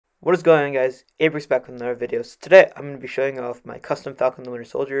What is going on, guys? Abrix back with another video. So today I'm going to be showing off my custom Falcon the Winter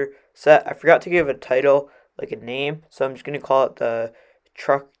Soldier set. I forgot to give a title, like a name, so I'm just going to call it the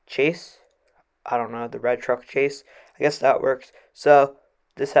Truck Chase. I don't know, the Red Truck Chase. I guess that works. So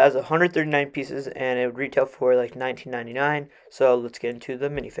this has 139 pieces and it would retail for like $19.99. So let's get into the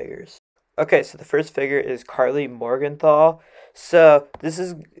minifigures. Okay, so the first figure is Carly Morgenthau. So this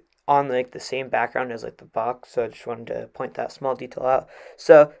is on like the same background as like the box, so I just wanted to point that small detail out.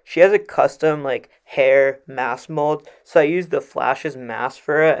 So she has a custom like hair mask mold, so I used the Flash's mask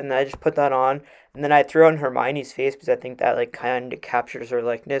for it, and then I just put that on, and then I threw on Hermione's face because I think that like kind of captures her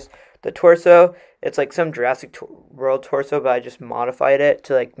likeness. The torso, it's like some Jurassic World torso, but I just modified it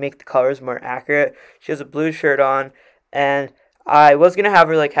to like make the colors more accurate. She has a blue shirt on, and I was gonna have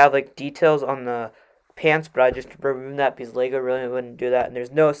her like have like details on the pants, but I just removed that because Lego really wouldn't do that, and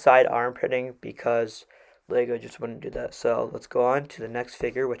there's no side arm printing because Lego just wouldn't do that. So let's go on to the next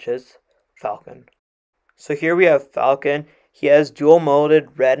figure, which is Falcon. So here we have Falcon. He has dual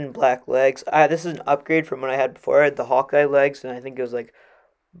molded red and black legs. This is an upgrade from what I had before. I had the Hawkeye legs, and I think it was like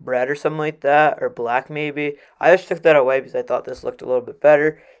red or something like that, or black maybe. I just took that away because I thought this looked a little bit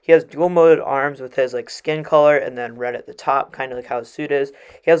better. He has dual molded arms with his like skin color and then red at the top, kind of like how his suit is.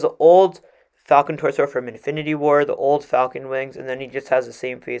 He has the old Falcon torso from Infinity War, the old Falcon wings, and then he just has the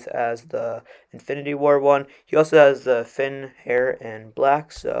same face as the Infinity War one. He also has the fin hair in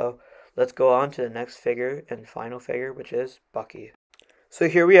black. So let's go on to the next figure and final figure, which is Bucky. So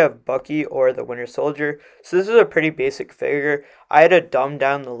here we have Bucky, or the Winter Soldier. So this is a pretty basic figure. I had to dumb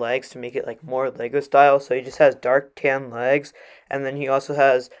down the legs to make it like more Lego style. So he just has dark tan legs, and then he also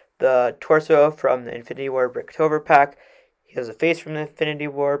has the torso from the Infinity War Bricktober pack. He has a face from the Infinity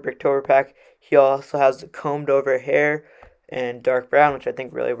War Bricktober pack. He also has the combed over hair and dark brown, which I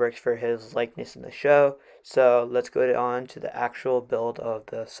think really works for his likeness in the show. So let's go on to the actual build of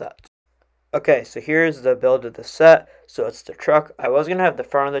the set. Okay, so here's the build of the set. So it's the truck. I was going to have the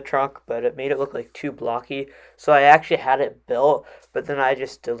front of the trunk, but it made it look like too blocky. So I actually had it built, but then I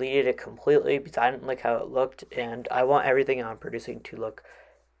just deleted it completely because I didn't like how it looked, and I want everything I'm producing to look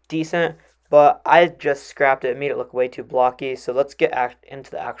decent. But I just scrapped it, made it look way too blocky. So let's get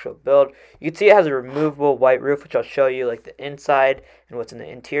into the actual build. You can see it has a removable white roof, which I'll show you like the inside and what's in the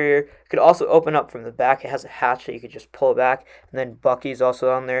interior. It could also open up from the back. It has a hatch that you could just pull back. And then Bucky's also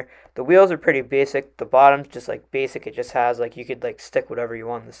on there. The wheels are pretty basic. The bottom's just like basic. It just has like, you could like stick whatever you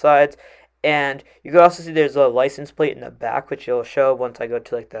want on the sides. And you can also see there's a license plate in the back, which you'll show once I go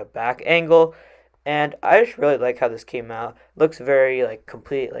to like the back angle. And I just really like how this came out. It looks very like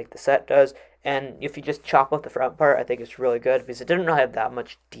complete, like the set does. And if you just chop off the front part, I think it's really good because it didn't really have that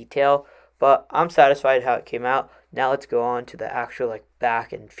much detail. But I'm satisfied how it came out. Now let's go on to the actual like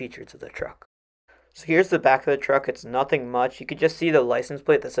back and features of the truck. So here's the back of the truck. It's nothing much. You could just see the license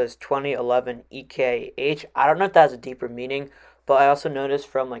plate that says 2011 EKH. I don't know if that has a deeper meaning, but I also noticed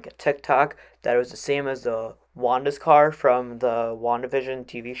from like a TikTok that it was the same as the Wanda's car from the WandaVision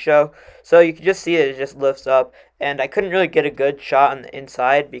TV show. So you can just see it just lifts up, and I couldn't really get a good shot on the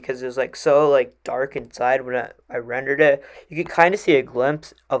inside because it was like so like dark inside when I rendered it. You could kind of see a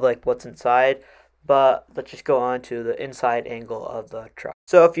glimpse of like what's inside, but let's just go on to the inside angle of the truck.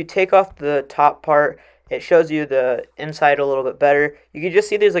 So if you take off the top part, it shows you the inside a little bit better. You can just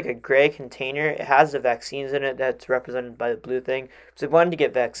see there's like a gray container. It has the vaccines in it that's represented by the blue thing. So I wanted to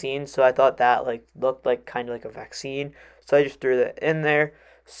get vaccines, so I thought that like looked like kind of like a vaccine. So I just threw that in there.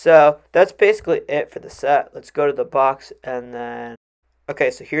 So that's basically it for the set. Let's go to the box and then... Okay,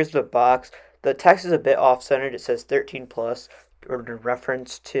 so here's the box. The text is a bit off-centered. It says 13 plus, or in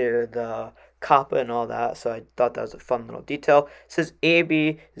reference to the Kappa and all that, so I thought that was a fun little detail. It says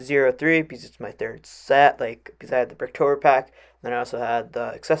AB03 because it's my third set, like because I had the Bricktober pack, and then I also had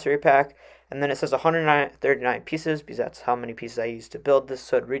the accessory pack, and then it says 139 pieces because that's how many pieces I used to build this,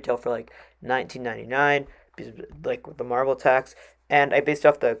 so it'd retail for like $19.99 because like with the Marvel tax. And I based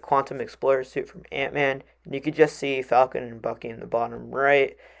off the Quantum Explorer suit from Ant-Man, and you could just see Falcon and Bucky in the bottom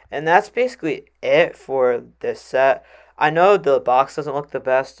right. And that's basically it for this set. I know the box doesn't look the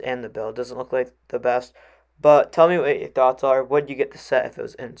best and the build doesn't look like the best, but tell me what your thoughts are. Would you get the set if it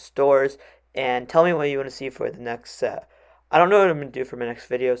was in stores? And tell me what you want to see for the next set. I don't know what I'm going to do for my next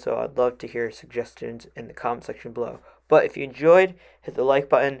video, so I'd love to hear suggestions in the comment section below. But if you enjoyed, hit the like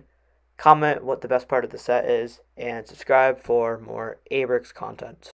button, comment what the best part of the set is, and subscribe for more Abrix content.